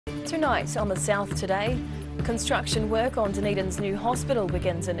Tonight on the South Today, construction work on Dunedin's new hospital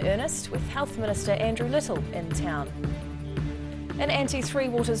begins in earnest with Health Minister Andrew Little in town. An anti-Three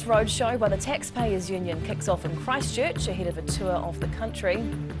Waters roadshow by the Taxpayers Union kicks off in Christchurch ahead of a tour of the country.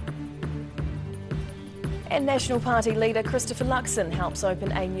 And National Party leader Christopher Luxon helps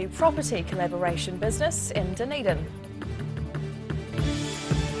open a new property collaboration business in Dunedin.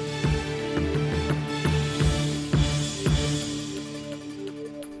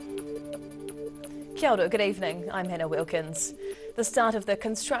 Kia ora, good evening, I'm Hannah Wilkins. The start of the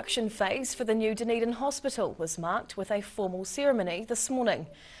construction phase for the new Dunedin Hospital was marked with a formal ceremony this morning.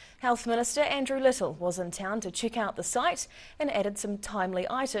 Health Minister Andrew Little was in town to check out the site and added some timely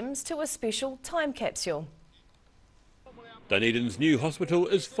items to a special time capsule. Dunedin's new hospital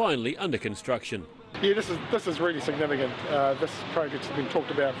is finally under construction. Yeah, this is really significant. This project's been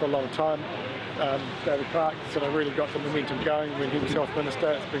talked about for a long time. David Clark sort of really got the momentum going when he was Health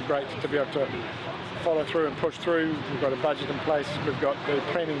Minister. It's been great to be able to follow through and push through. We've got a budget in place, we've got the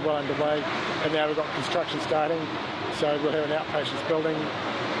planning well underway, and now we've got construction starting. So we'll have an outpatients building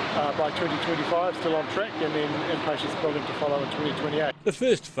by 2025, still on track, and then inpatients building to follow in 2028. The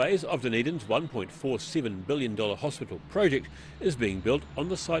first phase of Dunedin's $1.47 billion hospital project is being built on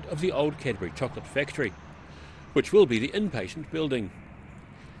the site of the old Cadbury chocolate factory, which will be the inpatient building.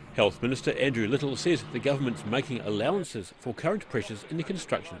 Health Minister Andrew Little says the government's making allowances for current pressures in the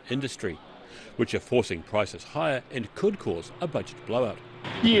construction industry, which are forcing prices higher and could cause a budget blowout.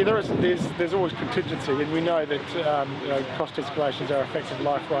 Yeah, there's always contingency, and we know that cost escalations are a fact of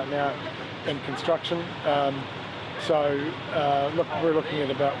life right now in construction. Look, we're looking at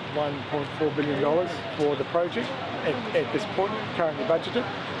about $1.4 billion for the project at this point, currently budgeted,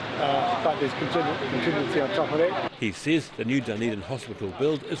 but there's contingency on top of that. He says the new Dunedin hospital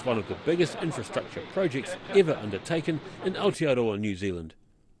build is one of the biggest infrastructure projects ever undertaken in Aotearoa, New Zealand.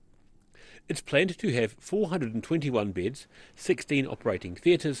 It's planned to have 421 beds, 16 operating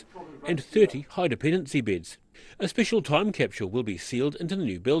theatres and 30 high dependency beds. A special time capsule will be sealed into the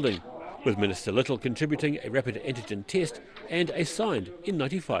new building, with Minister Little contributing a rapid antigen test and a signed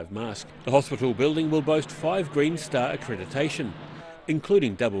N95 mask. The hospital building will boast 5 Green Star accreditation,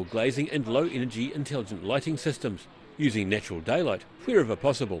 including double glazing and low energy intelligent lighting systems, using natural daylight wherever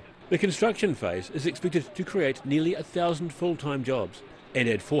possible. The construction phase is expected to create nearly 1,000 full-time jobs and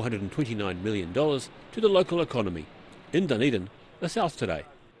add $429 million to the local economy. In Dunedin, the South Today.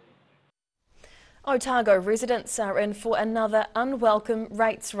 Otago residents are in for another unwelcome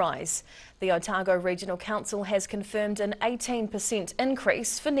rates rise. The Otago Regional Council has confirmed an 18%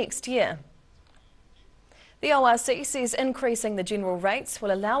 increase for next year. The ORC says increasing the general rates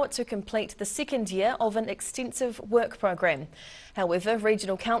will allow it to complete the second year of an extensive work program. However,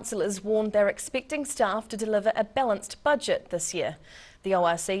 regional councillors warned they're expecting staff to deliver a balanced budget this year. The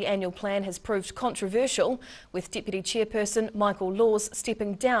ORC annual plan has proved controversial, with Deputy Chairperson Michael Laws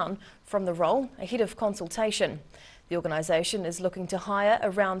stepping down from the role ahead of consultation. The organisation is looking to hire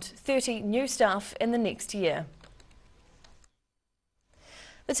around 30 new staff in the next year.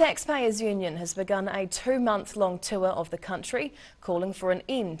 The Taxpayers Union has begun a 2-month-long tour of the country, calling for an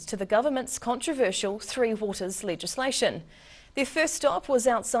end to the government's controversial Three Waters legislation. Their first stop was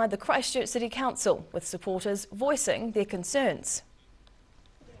outside the Christchurch City Council, with supporters voicing their concerns.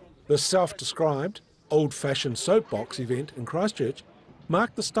 The self-described old-fashioned soapbox event in Christchurch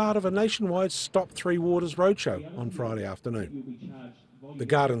marked the start of a nationwide Stop Three Waters roadshow on Friday afternoon. The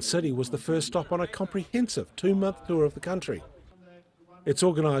Garden City was the first stop on a comprehensive 2-month tour of the country. It's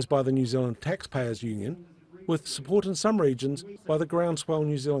organised by the New Zealand Taxpayers Union, with support in some regions by the Groundswell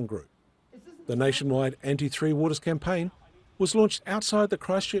New Zealand Group. The nationwide Anti-Three Waters campaign was launched outside the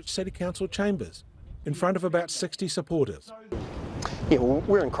Christchurch City Council chambers, in front of about 60 supporters. Yeah, well,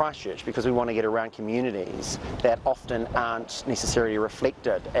 we're in Christchurch because we want to get around communities that often aren't necessarily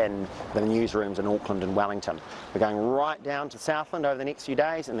reflected in the newsrooms in Auckland and Wellington. We're going right down to Southland over the next few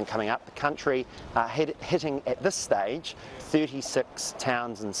days and then coming up the country, hitting at this stage 36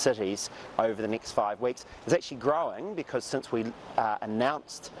 towns and cities over the next 5 weeks. It's actually growing because since we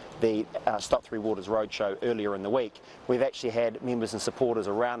announced the Stop Three Waters Roadshow earlier in the week, we've actually had members and supporters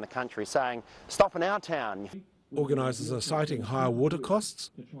around the country saying, stop in our town. Organisers are citing higher water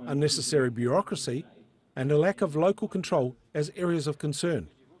costs, unnecessary bureaucracy and a lack of local control as areas of concern.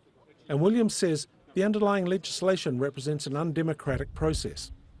 And Williams says the underlying legislation represents an undemocratic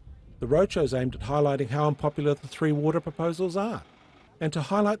process. The roadshow is aimed at highlighting how unpopular the Three Water proposals are and to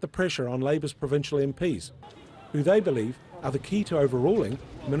highlight the pressure on Labour's provincial MPs, who they believe are the key to overruling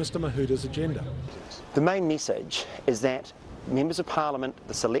Minister Mahuta's agenda. The main message is that members of Parliament,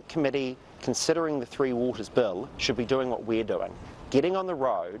 the Select Committee, considering the Three Waters Bill, should be doing what we're doing. getting on the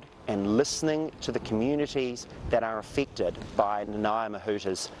road and listening to the communities that are affected by Nanaia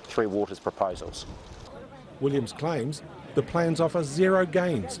Mahuta's Three Waters proposals. Williams claims the plans offer zero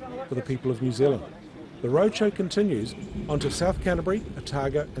gains for the people of New Zealand. The roadshow continues onto South Canterbury,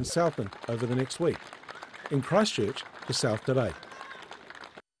 Otago and Southland over the next week. In Christchurch, the South Today.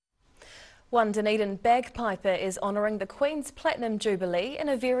 One Dunedin bagpiper is honouring the Queen's Platinum Jubilee in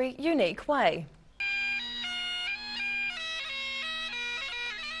a very unique way.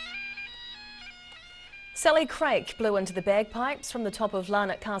 Sally Craik blew into the bagpipes from the top of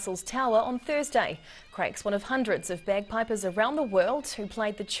Larnach Castle's tower on Thursday. Craik's one of hundreds of bagpipers around the world who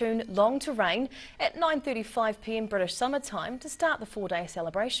played the tune Long to Reign at 9:35 p.m. British Summer Time to start the four-day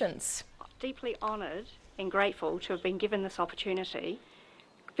celebrations. Deeply honoured and grateful to have been given this opportunity,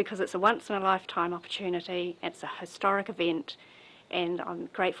 because it's a once-in-a-lifetime opportunity, it's a historic event, and I'm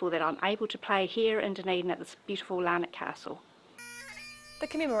grateful that I'm able to play here in Dunedin at this beautiful Larnach Castle. The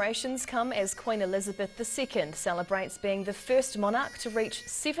commemorations come as Queen Elizabeth II celebrates being the first monarch to reach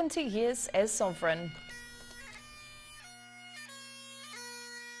 70 years as sovereign.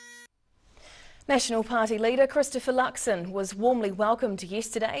 National Party leader Christopher Luxon was warmly welcomed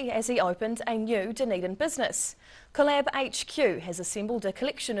yesterday as he opened a new Dunedin business. Collab HQ has assembled a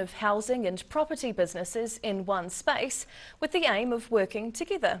collection of housing and property businesses in one space with the aim of working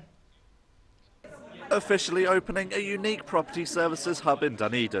together. Officially opening a unique property services hub in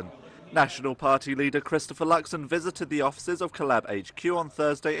Dunedin. National Party leader Christopher Luxon visited the offices of Collab HQ on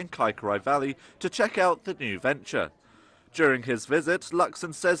Thursday in Kaikorai Valley to check out the new venture. During his visit,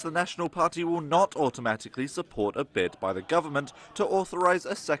 Luxon says the National Party will not automatically support a bid by the government to authorise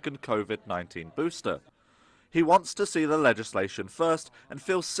a second COVID-19 booster. He wants to see the legislation first and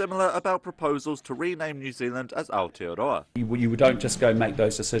feels similar about proposals to rename New Zealand as Aotearoa. You don't just go make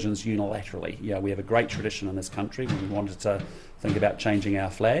those decisions unilaterally. Yeah, we have a great tradition in this country. When we wanted to think about changing our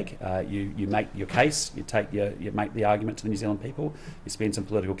flag, you make your case, you make the argument to the New Zealand people, you spend some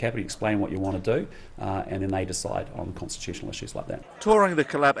political capital, you explain what you want to do, and then they decide on constitutional issues like that. Touring the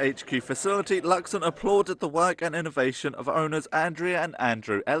Collab HQ facility, Luxon applauded the work and innovation of owners Andrea and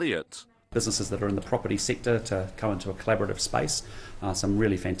Andrew Elliott. Businesses that are in the property sector to come into a collaborative space. Some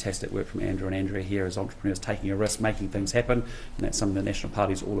really fantastic work from Andrew and Andrea here as entrepreneurs taking a risk, making things happen, and that's something the National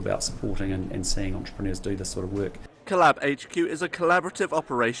Party is all about, supporting and seeing entrepreneurs do this sort of work. Collab HQ is a collaborative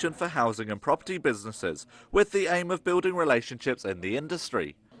operation for housing and property businesses with the aim of building relationships in the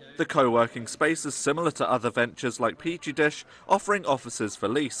industry. The co-working space is similar to other ventures like Petri Dish, offering offices for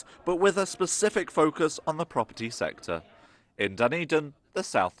lease, but with a specific focus on the property sector. In Dunedin, the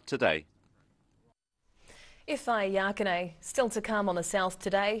South Today. Whai Yakane, still to come on the South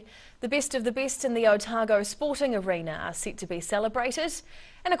Today. The best of the best in the Otago Sporting Arena are set to be celebrated,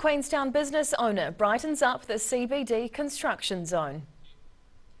 and a Queenstown business owner brightens up the CBD construction zone.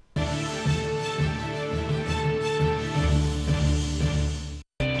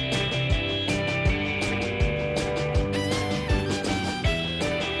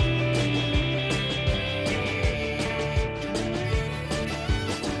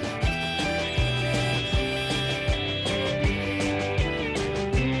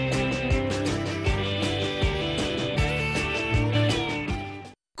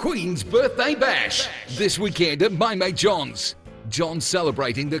 Queen's Birthday Bash, this weekend at My Mate John's. John's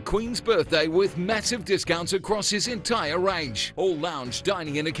celebrating the Queen's birthday with massive discounts across his entire range. All lounge,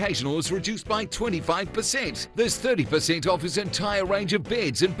 dining and occasional is reduced by 25%. There's 30% off his entire range of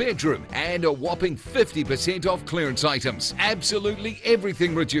beds and bedroom, and a whopping 50% off clearance items. Absolutely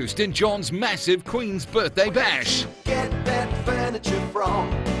everything reduced in John's massive Queen's Birthday Bash. Get that furniture from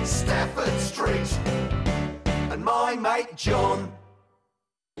Stafford Street and My Mate John.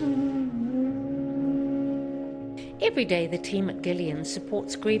 Every day the team at Gillian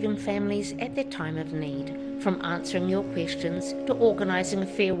supports grieving families at their time of need, from answering your questions to organising a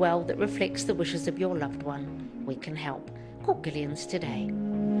farewell that reflects the wishes of your loved one. We can help. Call Gillian's today.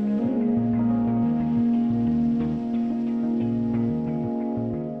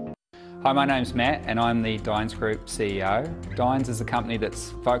 Hi, my name's Matt and I'm the Dines Group CEO. Dines is a company that's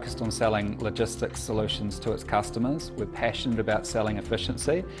focused on selling logistics solutions to its customers. We're passionate about selling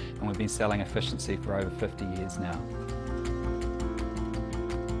efficiency, and we've been selling efficiency for over 50 years now.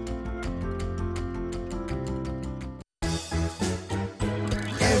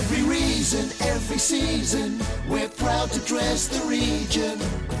 Every reason, every season, we're proud to dress the region.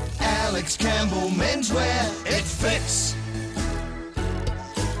 Alex Campbell Menswear, it fits.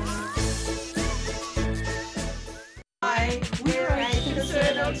 We're Age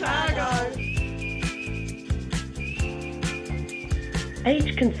Concern Otago.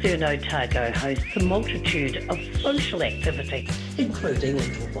 Age Concern Otago hosts a multitude of social activities including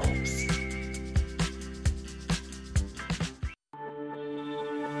little Bob's.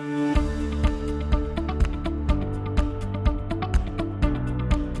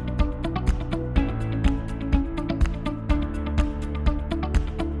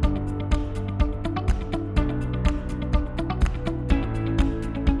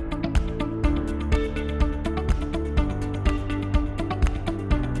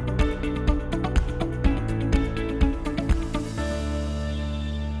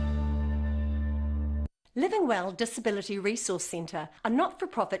 Living Well Disability Resource Centre, a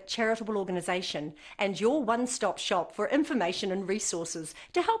not-for-profit charitable organisation and your one-stop shop for information and resources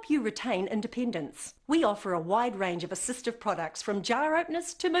to help you retain independence. We offer a wide range of assistive products from jar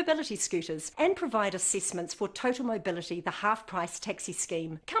openers to mobility scooters and provide assessments for Total Mobility, the half-price taxi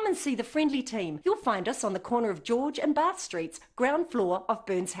scheme. Come and see the friendly team. You'll find us on the corner of George and Bath Streets, ground floor of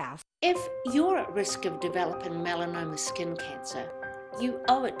Burns House. If you're at risk of developing melanoma skin cancer, you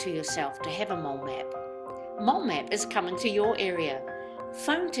owe it to yourself to have a mole map. Mole Map is coming to your area.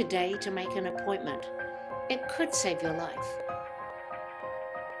 Phone today to make an appointment. It could save your life.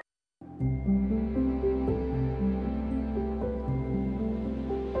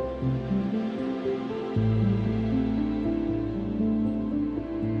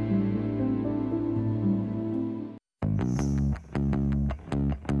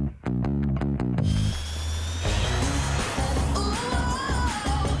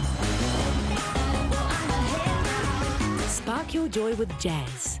 Spark your joy with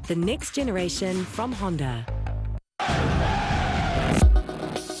Jazz, the next generation from Honda.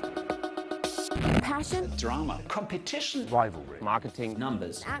 Passion, drama, competition, rivalry, marketing,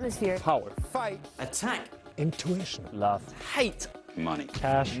 numbers, atmosphere, power, fight, attack, intuition, love, hate, money,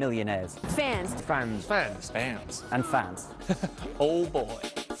 cash, millionaires, fans, and fans. Oh boy.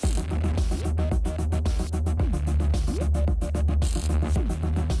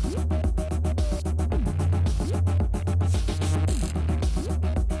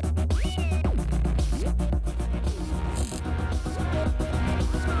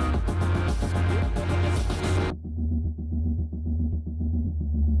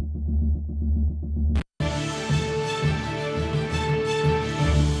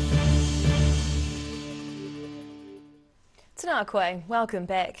 Tanakwe, welcome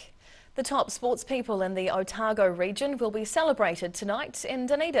back. The top sports people in the Otago region will be celebrated tonight in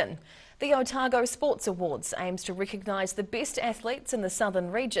Dunedin. The Otago Sports Awards aims to recognise the best athletes in the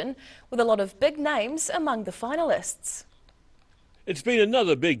southern region, with a lot of big names among the finalists. It's been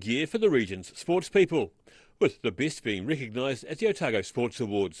another big year for the region's sports people, with the best being recognised at the Otago Sports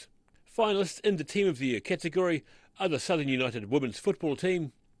Awards. Finalists in the Team of the Year category are the Southern United women's football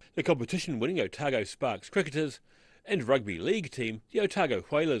team, the competition-winning Otago Sparks cricketers, and rugby league team, the Otago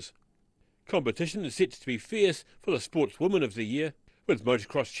Whalers. Competition is set to be fierce for the Sportswoman of the Year, with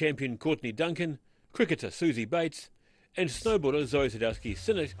motocross champion Courtney Duncan, cricketer Susie Bates, and snowboarder Zoe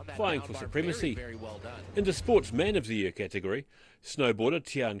Sadowski-Synnott vying for supremacy. In the Sportsman of the Year category, snowboarder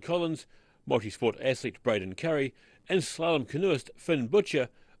Tian Collins, multisport athlete Braden Curry, and slalom canoeist Finn Butcher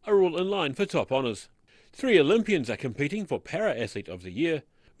are all in line for top honours. 3 Olympians are competing for Para-Athlete of the Year,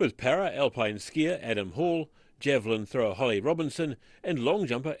 with para-alpine skier Adam Hall, javelin thrower Holly Robinson and long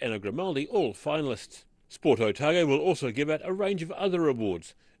jumper Anna Grimaldi all finalists. Sport Otago will also give out a range of other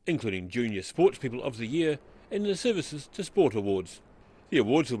awards, including Junior Sportspeople of the Year and the Services to Sport Awards. The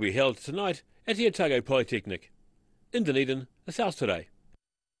awards will be held tonight at the Otago Polytechnic. In Dunedin, the South Today.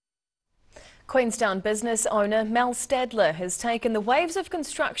 Queenstown business owner Mel Stadler has taken the waves of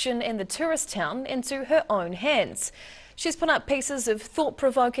construction in the tourist town into her own hands. She's put up pieces of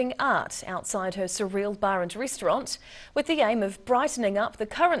thought-provoking art outside her Surreal bar and restaurant with the aim of brightening up the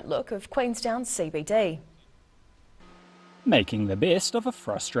current look of Queenstown CBD. Making the best of a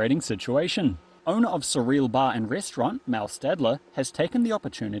frustrating situation. Owner of Surreal bar and restaurant, Mel Stadler, has taken the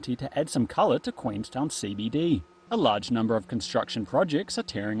opportunity to add some colour to Queenstown CBD. A large number of construction projects are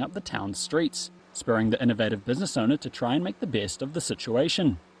tearing up the town's streets, spurring the innovative business owner to try and make the best of the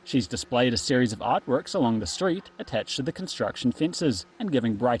situation. She's displayed a series of artworks along the street attached to the construction fences and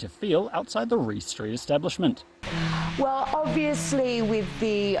giving brighter feel outside the Reece Street establishment. Well, obviously with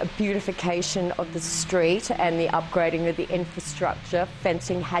the beautification of the street and the upgrading of the infrastructure,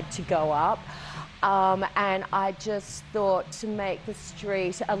 fencing had to go up. And I just thought to make the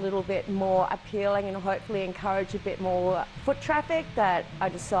street a little bit more appealing and hopefully encourage a bit more foot traffic, that I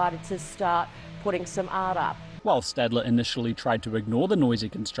decided to start putting some art up. While Stadler initially tried to ignore the noisy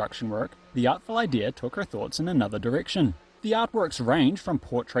construction work, the artful idea took her thoughts in another direction. The artworks range from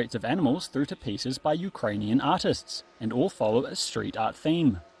portraits of animals through to pieces by Ukrainian artists, and all follow a street art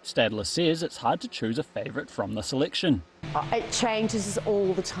theme. Stadler says it's hard to choose a favourite from the selection. It changes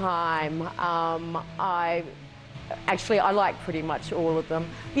all the time. I like pretty much all of them.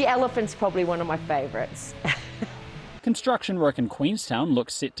 The elephant's probably one of my favourites. Construction work in Queenstown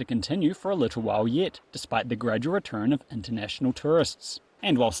looks set to continue for a little while yet, despite the gradual return of international tourists.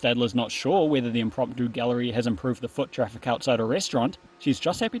 And while Stadler's not sure whether the impromptu gallery has improved the foot traffic outside a restaurant, she's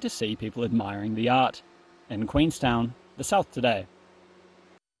just happy to see people admiring the art. In Queenstown, The South Today.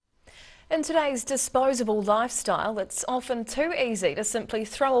 In today's disposable lifestyle, it's often too easy to simply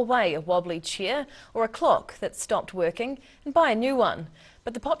throw away a wobbly chair or a clock that's stopped working and buy a new one.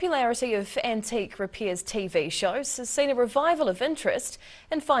 But the popularity of antique repairs TV shows has seen a revival of interest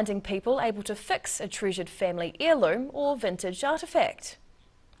in finding people able to fix a treasured family heirloom or vintage artefact.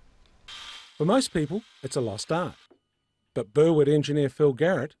 For most people, it's a lost art. But Burwood engineer Phil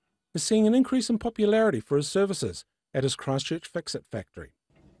Garrett is seeing an increase in popularity for his services at his Christchurch Fix-It factory.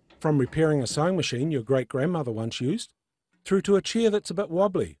 From repairing a sewing machine your great-grandmother once used, through to a chair that's a bit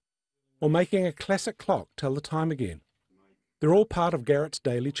wobbly, or making a classic clock tell the time again. They're all part of Garrett's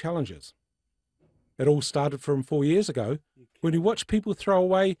daily challenges. It all started from 4 years ago when he watched people throw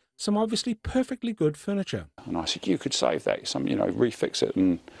away some obviously perfectly good furniture. And I said, you could save that, refix it,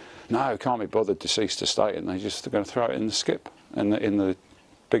 and no, can't be bothered, deceased estate, and they just are going to throw it in the skip, in the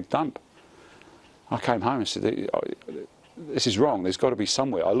big dump. I came home and said, this is wrong, there's got to be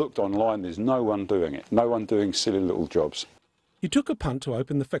somewhere. I looked online, there's no one doing it, no one doing silly little jobs. He took a punt to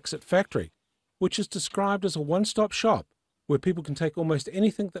open the Fix-It factory, which is described as a one-stop shop where people can take almost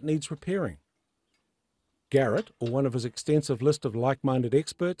anything that needs repairing. Garrett, or one of his extensive list of like-minded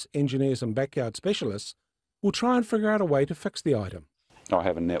experts, engineers and backyard specialists, will try and figure out a way to fix the item. I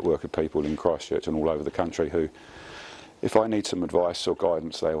have a network of people in Christchurch and all over the country who, if I need some advice or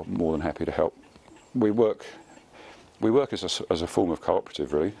guidance, they are more than happy to help. We work as a form of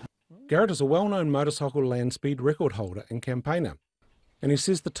cooperative, really. Garrett is a well-known motorcycle land speed record holder and campaigner, and he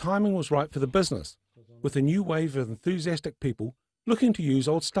says the timing was right for the business, with a new wave of enthusiastic people looking to use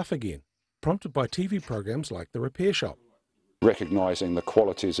old stuff again, prompted by TV programs like The Repair Shop. Recognising the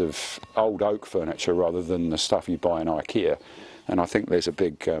qualities of old oak furniture rather than the stuff you buy in IKEA, and I think there's a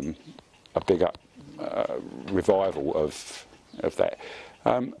big revival of that.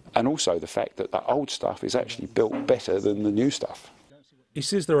 And also the fact that the old stuff is actually built better than the new stuff. He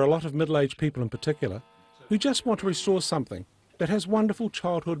says there are a lot of middle-aged people in particular who just want to restore something that has wonderful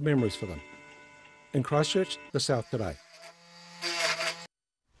childhood memories for them. In Christchurch, The South Today.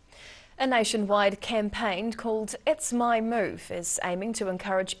 A nationwide campaign called It's My Move is aiming to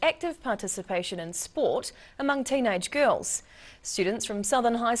encourage active participation in sport among teenage girls. Students from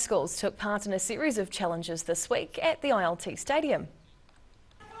southern high schools took part in a series of challenges this week at the ILT Stadium.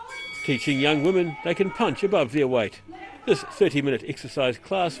 Teaching young women they can punch above their weight. This 30-minute exercise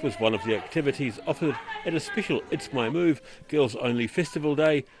class was one of the activities offered at a special It's My Move Girls Only Festival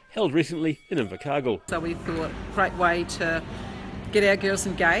Day held recently in Invercargill. So we thought great way to get our girls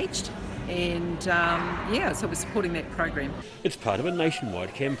engaged and so we're supporting that program. It's part of a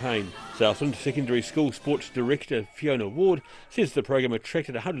nationwide campaign. Southland Secondary School Sports Director Fiona Ward says the program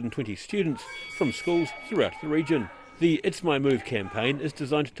attracted 120 students from schools throughout the region. The It's My Move campaign is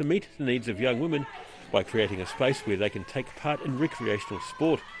designed to meet the needs of young women by creating a space where they can take part in recreational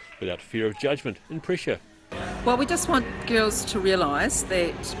sport without fear of judgment and pressure. Well, we just want girls to realise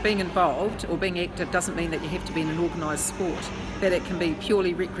that being involved or being active doesn't mean that you have to be in an organised sport, that it can be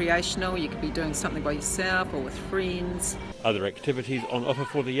purely recreational, you can be doing something by yourself or with friends. Other activities on offer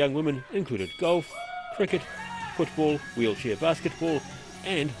for the young women included golf, cricket, football, wheelchair basketball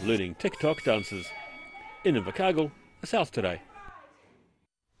and learning TikTok dances. In Invercargill, The South Today.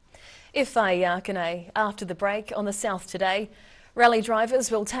 Whai Akane after the break on The South Today. Rally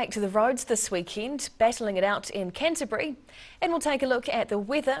drivers will take to the roads this weekend, battling it out in Canterbury, and we'll take a look at the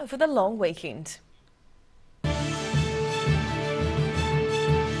weather for the long weekend.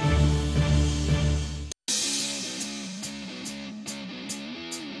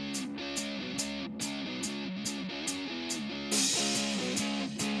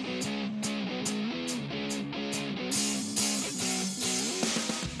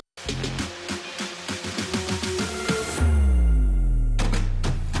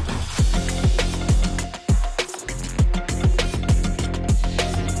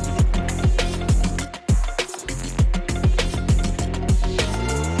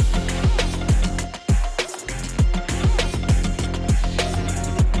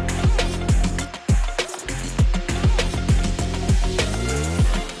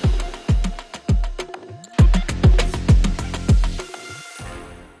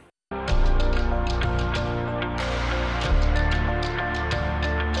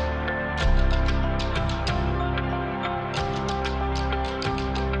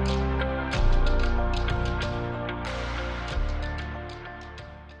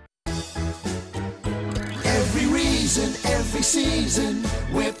 reason, every season,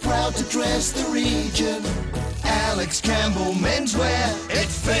 we're proud to dress the region. Alex Campbell Menswear, it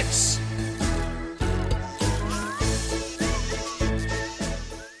fits.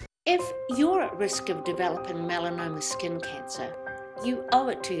 If you're at risk of developing melanoma skin cancer, you owe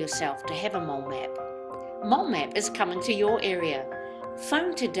it to yourself to have a mole map. Mole Map is coming to your area.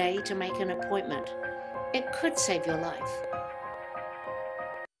 Phone today to make an appointment. It could save your life.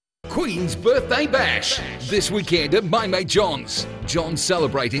 Queen's Birthday Bash, this weekend at My Mate John's. John's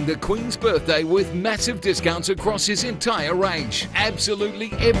celebrating the Queen's birthday with massive discounts across his entire range.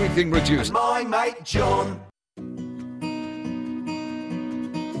 Absolutely everything reduced. My Mate John.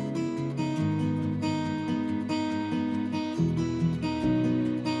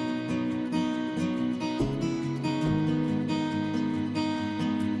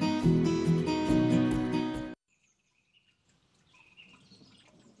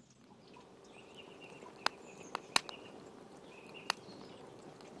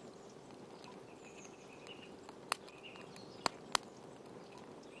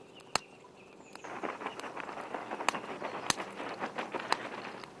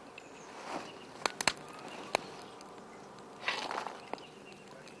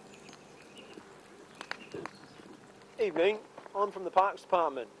 Evening, I'm from the Parks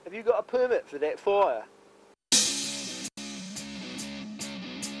Department. Have you got a permit for that fire?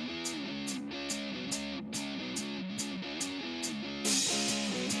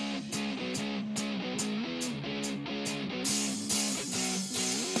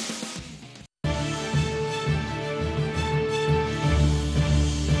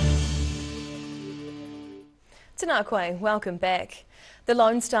 Tēnā koe, welcome back. The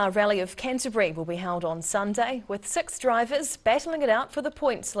Lone Star Rally of Canterbury will be held on Sunday, with 6 drivers battling it out for the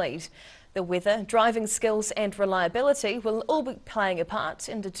points lead. The weather, driving skills and reliability will all be playing a part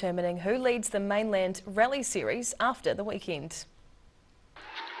in determining who leads the Mainland Rally Series after the weekend.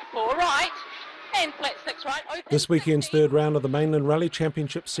 All right, and flat 6 right. Open. This weekend's third round of the Mainland Rally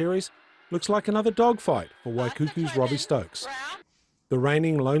Championship Series looks like another dogfight for Waikuku's Robbie Stokes. The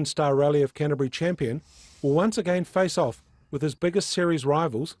reigning Lone Star Rally of Canterbury champion will once again face off with his biggest series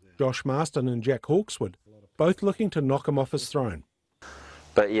rivals, Josh Marston and Jack Hawkswood, both looking to knock him off his throne.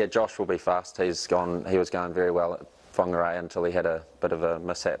 But yeah, Josh will be fast. He was going very well at Whangarei until he had a bit of a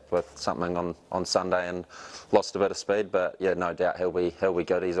mishap with something on Sunday and lost a bit of speed. But yeah, no doubt he'll be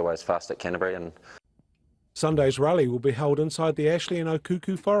good. He's always fast at Canterbury. And Sunday's rally will be held inside the Ashley and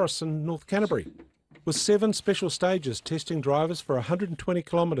Okuku forests in North Canterbury, with 7 special stages testing drivers for 120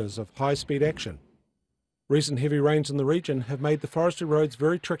 kilometres of high-speed action. Recent heavy rains in the region have made the forestry roads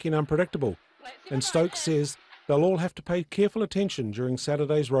very tricky and unpredictable, and Stokes says they'll all have to pay careful attention during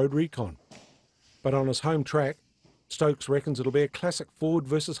Saturday's road recon. But on his home track, Stokes reckons it'll be a classic Ford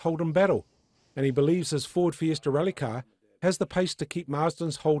versus Holden battle, and he believes his Ford Fiesta rally car has the pace to keep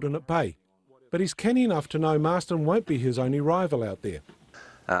Marston's Holden at bay. But he's canny enough to know Marston won't be his only rival out there.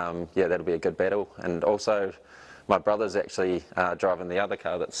 Yeah, that'll be a good battle. And also, my brother's actually driving the other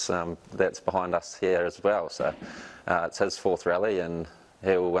car that's behind us here as well. So it's his 4th rally, and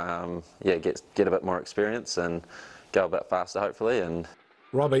he'll get a bit more experience and go a bit faster hopefully. And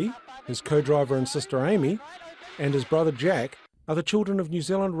Robbie, his co-driver and sister Amy, and his brother Jack are the children of New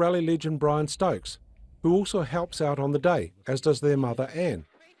Zealand rally legend Brian Stokes, who also helps out on the day, as does their mother Anne,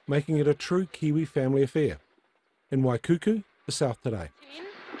 making it a true Kiwi family affair. In Waikuku, the South Today.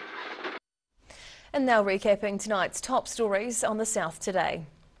 And now recapping tonight's top stories on the South Today.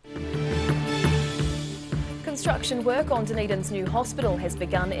 Construction work on Dunedin's new hospital has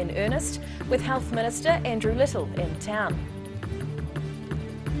begun in earnest, with Health Minister Andrew Little in town.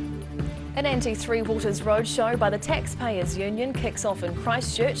 An anti-Three Waters roadshow by the Taxpayers Union kicks off in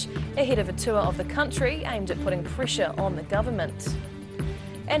Christchurch ahead of a tour of the country aimed at putting pressure on the government.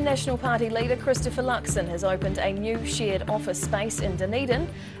 And National Party leader Christopher Luxon has opened a new shared office space in Dunedin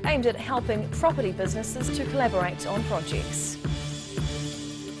aimed at helping property businesses to collaborate on projects.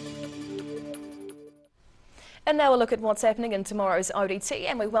 And now a look at what's happening in tomorrow's ODT,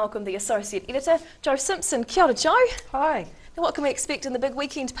 and we welcome the Associate Editor, Jo Simpson. Kia ora, Jo. Hi. Now what can we expect in the big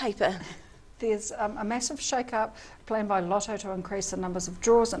weekend paper? There's a massive shake-up planned by Lotto to increase the numbers of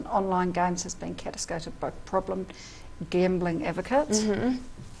draws, and online games has been castigated by problem gambling advocates.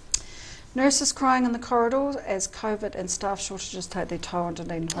 Nurses crying in the corridors as COVID and staff shortages take their toll on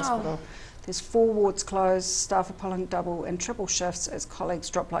Dunedin Hospital. There's 4 wards closed, staff are pulling double and triple shifts as colleagues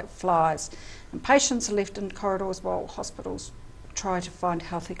drop like flies. And patients are left in corridors while hospitals try to find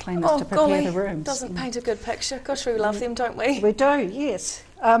healthy cleaners Oh, to prepare golly, the rooms. doesn't paint a good picture. Gosh, we love them, don't we? We do, yes.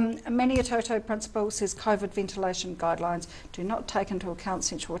 Many Toto principal says COVID ventilation guidelines do not take into account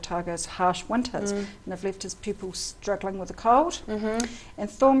Central Otago's harsh winters and have left his pupils struggling with the cold. And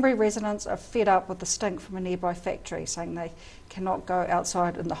Thornbury residents are fed up with the stink from a nearby factory, saying they cannot go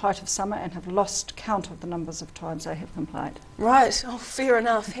outside in the height of summer and have lost count of the numbers of times they have complained. Right, oh, fair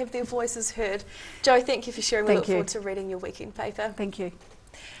enough. Have their voices heard. Jo, thank you for sharing. We look Thank you. forward to reading your weekend paper. Thank you.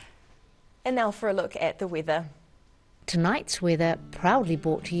 And now for a look at the weather. Tonight's weather proudly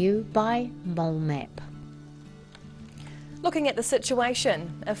brought to you by Mole Map. Looking at the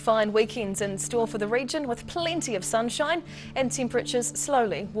situation, a fine weekend's in store for the region with plenty of sunshine and temperatures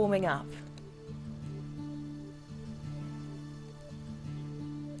slowly warming up.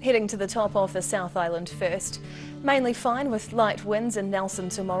 Heading to the top of the South Island first. Mainly fine with light winds in Nelson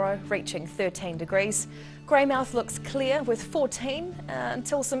tomorrow, reaching 13 degrees. Greymouth looks clear with 14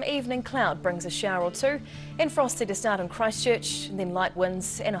 until some evening cloud brings a shower or two. And frosty to start in Christchurch, and then light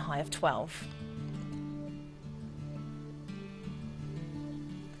winds and a high of 12.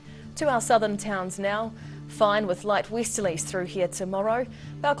 To our southern towns now. Fine with light westerlies through here tomorrow.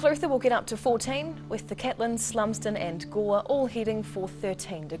 Balclutha will get up to 14, with the Catlins, Lumsden and Gore all heading for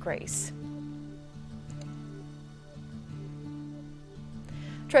 13 degrees.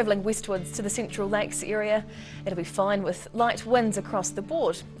 Travelling westwards to the Central Lakes area, it'll be fine with light winds across the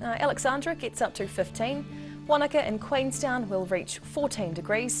board. Alexandra gets up to 15, Wanaka and Queenstown will reach 14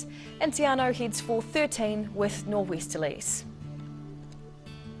 degrees, and Te Anau heads for 13 with nor'westerlies.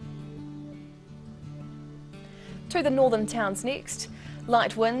 To the northern towns next,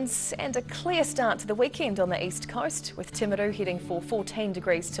 light winds and a clear start to the weekend on the east coast, with Timaru heading for 14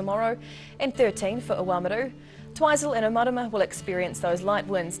 degrees tomorrow and 13 for Oamaru. Twizel and Omarama will experience those light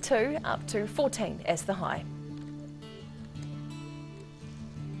winds too, up to 14 as the high.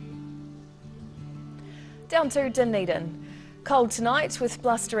 Down to Dunedin. Cold tonight with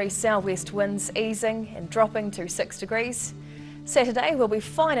blustery southwest winds easing and dropping to 6 degrees. Saturday will be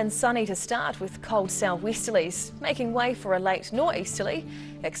fine and sunny to start with cold southwesterlies, making way for a late nor'easterly.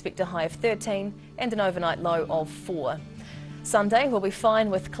 Expect a high of 13 and an overnight low of 4. Sunday will be fine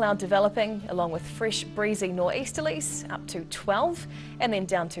with cloud developing along with fresh breezy nor'easterlies up to 12 and then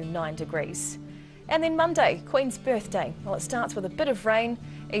down to 9 degrees. And then Monday, Queen's birthday. Well, it starts with a bit of rain,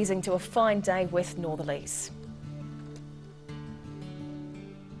 easing to a fine day with northerlies.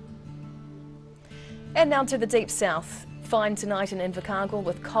 And now to the deep south. Fine tonight in Invercargill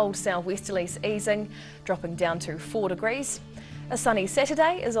with cold southwesterlies easing, dropping down to 4 degrees. A sunny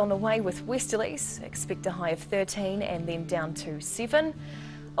Saturday is on the way with westerlies. Expect a high of 13 and then down to 7.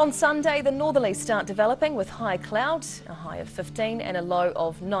 On Sunday, the northerlies start developing with high cloud, a high of 15 and a low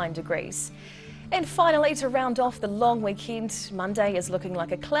of 9 degrees. And finally, to round off the long weekend, Monday is looking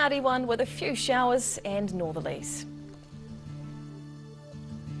like a cloudy one with a few showers and northerlies.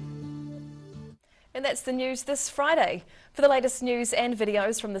 And that's the news this Friday. For the latest news and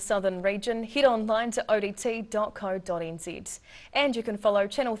videos from the southern region, head online to odt.co.nz. And you can follow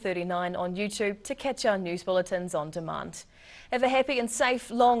Channel 39 on YouTube to catch our news bulletins on demand. Have a happy and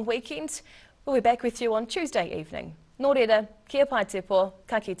safe long weekend. We'll be back with you on Tuesday evening. Nō reira, kia pai te po,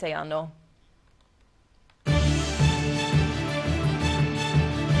 ka kite anō.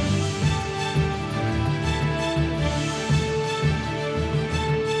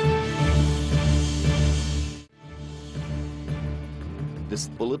 This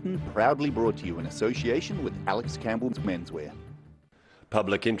bulletin proudly brought to you in association with Alex Campbell's Menswear.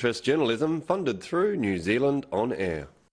 Public interest journalism funded through New Zealand On Air.